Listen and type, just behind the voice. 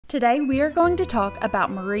Today we are going to talk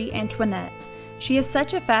about Marie Antoinette. She is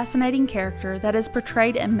such a fascinating character that is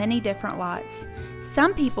portrayed in many different lights.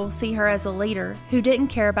 Some people see her as a leader who didn't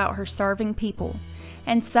care about her starving people,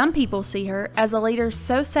 and some people see her as a leader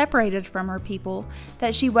so separated from her people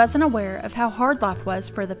that she wasn't aware of how hard life was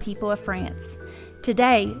for the people of France.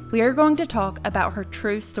 Today we are going to talk about her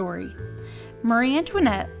true story. Marie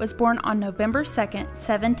Antoinette was born on November 2,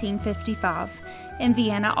 1755, in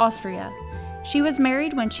Vienna, Austria. She was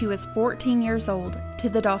married when she was 14 years old to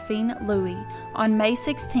the Dauphin Louis on May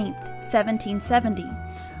 16, 1770.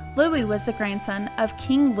 Louis was the grandson of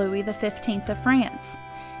King Louis XV of France.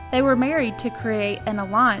 They were married to create an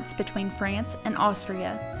alliance between France and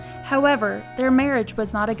Austria. However, their marriage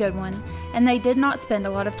was not a good one, and they did not spend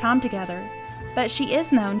a lot of time together. But she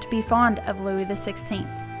is known to be fond of Louis XVI.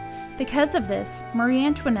 Because of this, Marie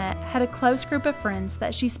Antoinette had a close group of friends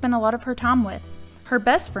that she spent a lot of her time with. Her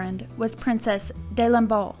best friend was Princess de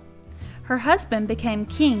Lamballe. Her husband became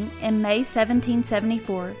king in May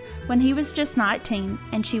 1774 when he was just 19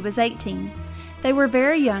 and she was 18. They were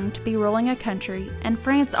very young to be ruling a country, and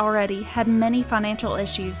France already had many financial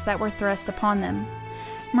issues that were thrust upon them.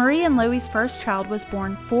 Marie and Louis's first child was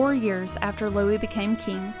born 4 years after Louis became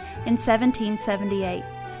king in 1778.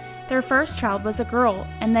 Their first child was a girl,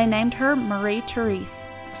 and they named her Marie Therese.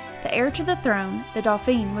 The heir to the throne, the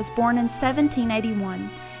Dauphin, was born in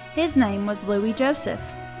 1781. His name was Louis Joseph.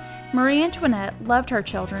 Marie Antoinette loved her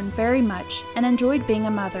children very much and enjoyed being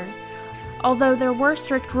a mother, although there were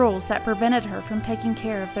strict rules that prevented her from taking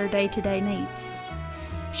care of their day-to-day needs.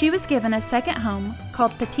 She was given a second home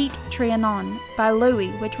called Petit Trianon by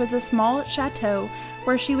Louis, which was a small chateau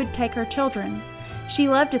where she would take her children. She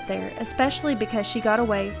loved it there, especially because she got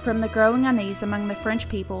away from the growing unease among the French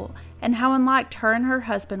people and how unliked her and her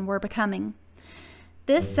husband were becoming.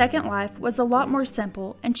 This second life was a lot more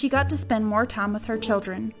simple, and she got to spend more time with her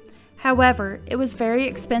children. However, it was very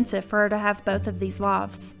expensive for her to have both of these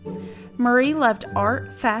lives. Marie loved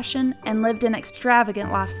art, fashion, and lived an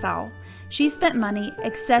extravagant lifestyle. She spent money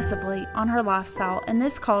excessively on her lifestyle, and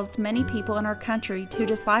this caused many people in her country to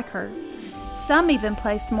dislike her. Some even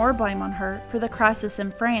placed more blame on her for the crisis in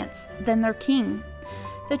France than their king.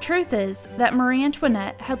 The truth is that Marie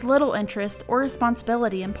Antoinette had little interest or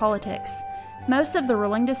responsibility in politics. Most of the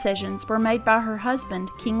ruling decisions were made by her husband,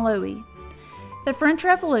 King Louis. The French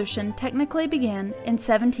Revolution technically began in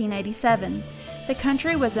 1787. The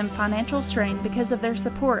country was in financial strain because of their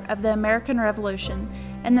support of the American Revolution,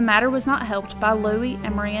 and the matter was not helped by Louis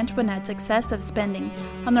and Marie Antoinette's excessive spending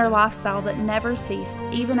on their lifestyle that never ceased,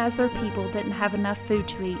 even as their people didn't have enough food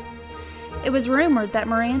to eat. It was rumored that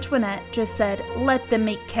Marie Antoinette just said, "Let them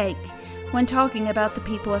eat cake," when talking about the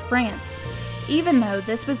people of France. Even though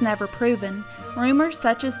this was never proven, rumors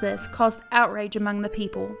such as this caused outrage among the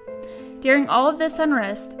people. During all of this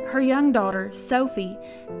unrest, her young daughter, Sophie,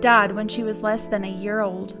 died when she was less than a year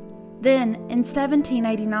old. Then, in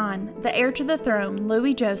 1789, the heir to the throne,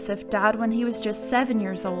 Louis Joseph, died when he was just 7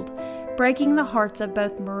 years old, breaking the hearts of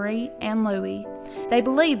both Marie and Louis. They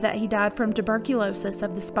believe that he died from tuberculosis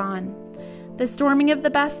of the spine. The storming of the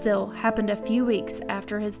Bastille happened a few weeks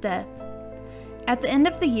after his death. At the end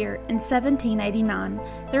of the year, in 1789,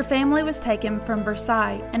 their family was taken from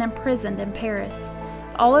Versailles and imprisoned in Paris.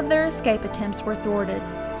 All of their escape attempts were thwarted.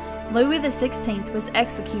 Louis XVI was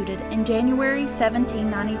executed in January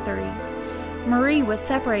 1793. Marie was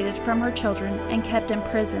separated from her children and kept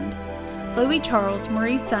imprisoned. Louis Charles,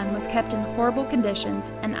 Marie's son, was kept in horrible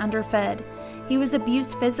conditions and underfed. He was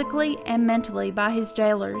abused physically and mentally by his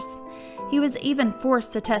jailers. He was even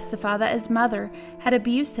forced to testify that his mother had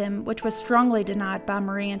abused him, which was strongly denied by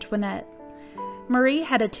Marie Antoinette. Marie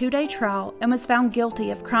had a 2-day trial and was found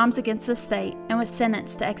guilty of crimes against the state and was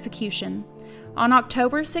sentenced to execution. On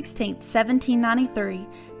October 16, 1793,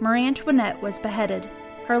 Marie Antoinette was beheaded.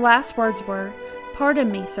 Her last words were,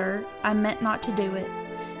 "Pardon me, sir, I meant not to do it."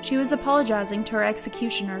 She was apologizing to her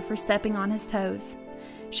executioner for stepping on his toes.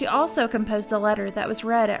 She also composed a letter that was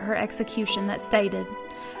read at her execution that stated,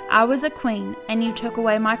 "I was a queen, and you took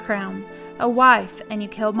away my crown, a wife, and you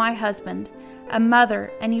killed my husband, a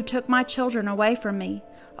mother, and you took my children away from me.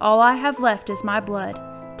 All I have left is my blood.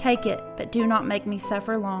 Take it, but do not make me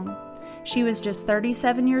suffer long." She was just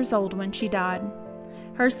 37 years old when she died.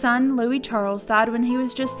 Her son, Louis Charles, died when he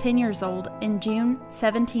was just 10 years old in June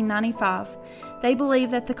 1795. They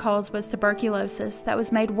believe that the cause was tuberculosis that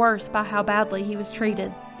was made worse by how badly he was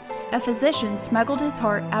treated. A physician smuggled his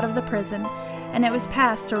heart out of the prison, and it was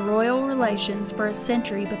passed to royal relations for a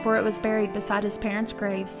century before it was buried beside his parents'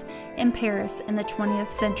 graves in Paris in the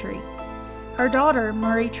 20th century. Her daughter,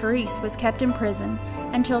 Marie Therese, was kept in prison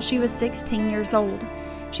until she was 16 years old.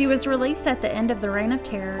 She was released at the end of the Reign of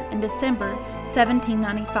Terror in December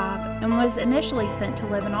 1795 and was initially sent to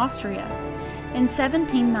live in Austria. In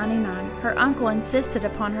 1799, her uncle insisted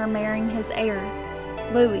upon her marrying his heir,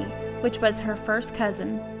 Louis, which was her first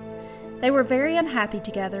cousin. They were very unhappy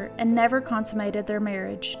together and never consummated their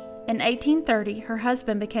marriage. In 1830, her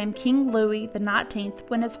husband became King Louis XIX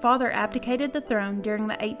when his father abdicated the throne during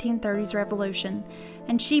the 1830s revolution,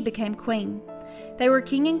 and she became queen. They were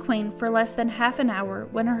king and queen for less than half an hour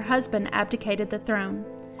when her husband abdicated the throne.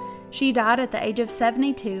 She died at the age of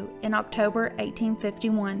 72 in October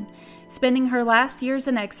 1851, spending her last years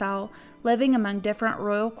in exile, living among different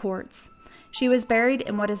royal courts. She was buried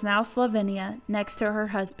in what is now Slovenia, next to her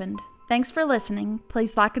husband. Thanks for listening.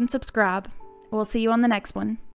 Please like and subscribe. We'll see you on the next one.